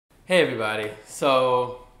Hey everybody,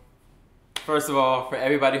 so first of all, for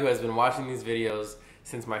everybody who has been watching these videos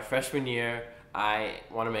since my freshman year, I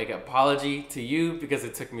want to make an apology to you because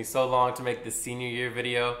it took me so long to make this senior year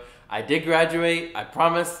video. I did graduate, I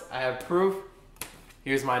promise, I have proof.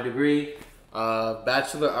 Here's my degree,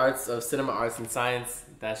 Bachelor Arts of Cinema Arts and Science.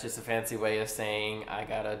 That's just a fancy way of saying I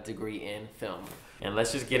got a degree in film. And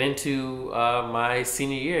let's just get into my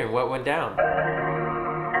senior year and what went down.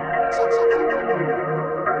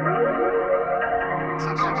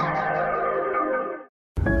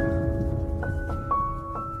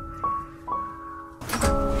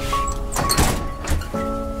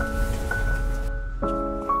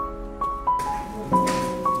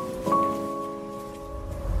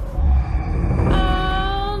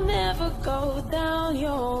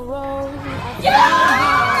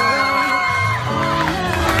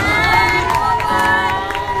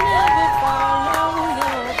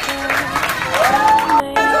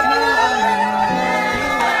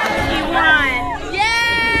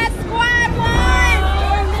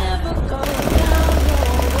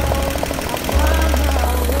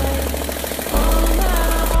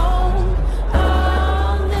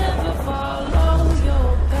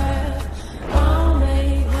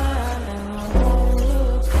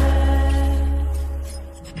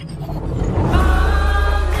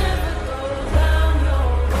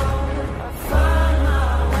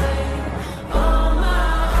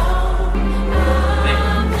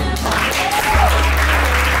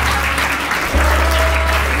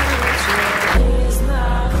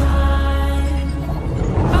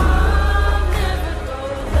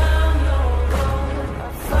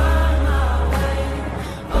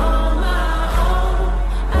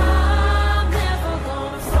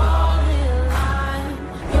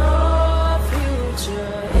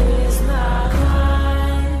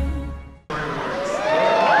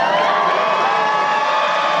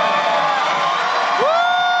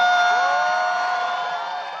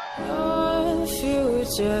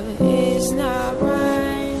 Is not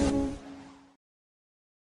mine.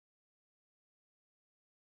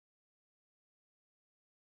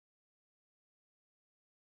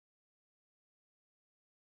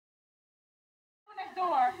 Next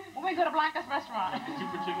door when we go to Blanca's restaurant.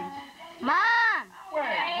 Super chickens. Mom! Where?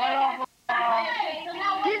 Right off.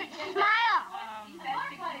 Smile!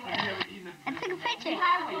 And take a picture.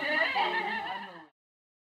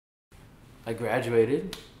 I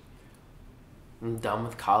graduated. I'm done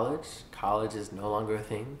with college. College is no longer a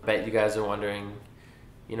thing. Bet you guys are wondering,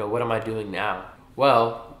 what am I doing now?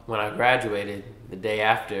 Well, when I graduated, the day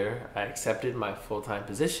after, I accepted my full-time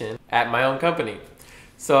position at my own company.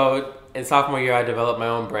 So in sophomore year, I developed my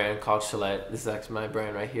own brand called Chollette. This is actually my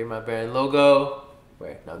brand right here, my brand logo.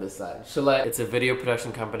 Where? No, this side. Chollette. It's a video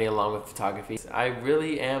production company along with photography. I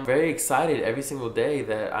really am very excited every single day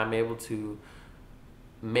that I'm able to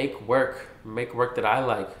make work that I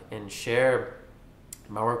like and share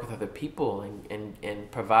my work with other people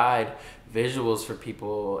and provide visuals for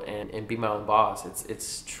people and be my own boss.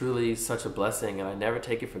 It's truly such a blessing and I never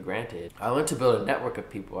take it for granted. I learned to build a network of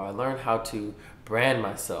people. I learned how to brand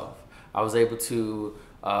myself. I was able to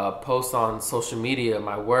post on social media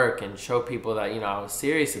my work and show people that I was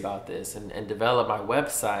serious about this and develop my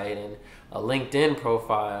website and a LinkedIn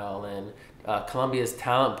profile and Columbia's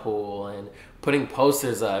talent pool and putting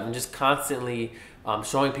posters up and just constantly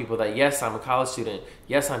showing people that yes, I'm a college student,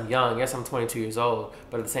 yes, I'm young, yes, I'm 22 years old,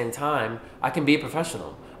 but at the same time, I can be a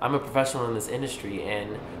professional. I'm a professional in this industry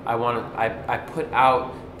and I put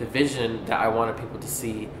out the vision that I wanted people to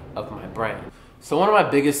see of my brand. So one of my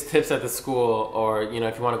biggest tips at the school, or if you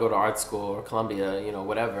want to go to art school or Columbia,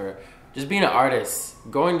 whatever, just being an artist,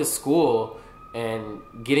 going to school and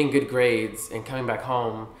getting good grades and coming back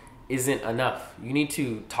home isn't enough. You need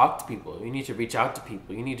to talk to people. You need to reach out to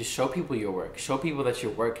people. You need to show people your work. Show people that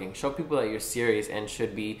you're working. Show people that you're serious and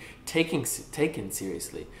should be taken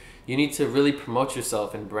seriously. You need to really promote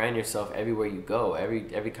yourself and brand yourself everywhere you go,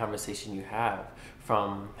 every conversation you have,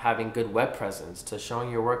 from having good web presence to showing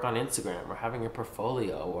your work on Instagram or having a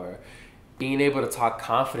portfolio or being able to talk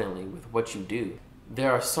confidently with what you do.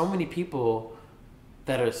 There are so many people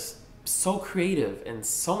that are so creative and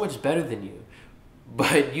so much better than you.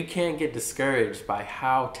 But you can't get discouraged by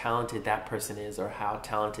how talented that person is or how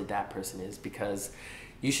talented that person is, because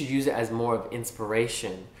you should use it as more of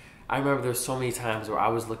inspiration. I remember there's so many times where I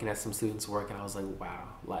was looking at some students' work and I was like, wow,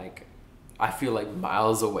 like I feel like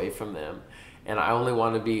miles away from them and I only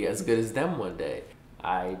want to be as good as them one day.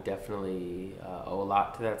 I definitely owe a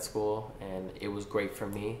lot to that school and it was great for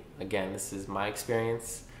me. Again, this is my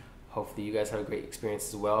experience. Hopefully you guys have a great experience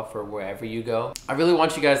as well for wherever you go. I really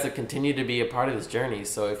want you guys to continue to be a part of this journey.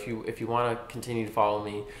 So if you want to continue to follow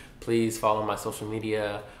me, please follow my social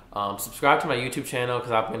media. Subscribe to my YouTube channel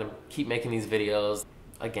because I'm going to keep making these videos.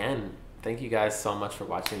 Again, thank you guys so much for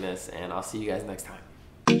watching this, and I'll see you guys next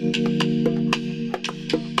time.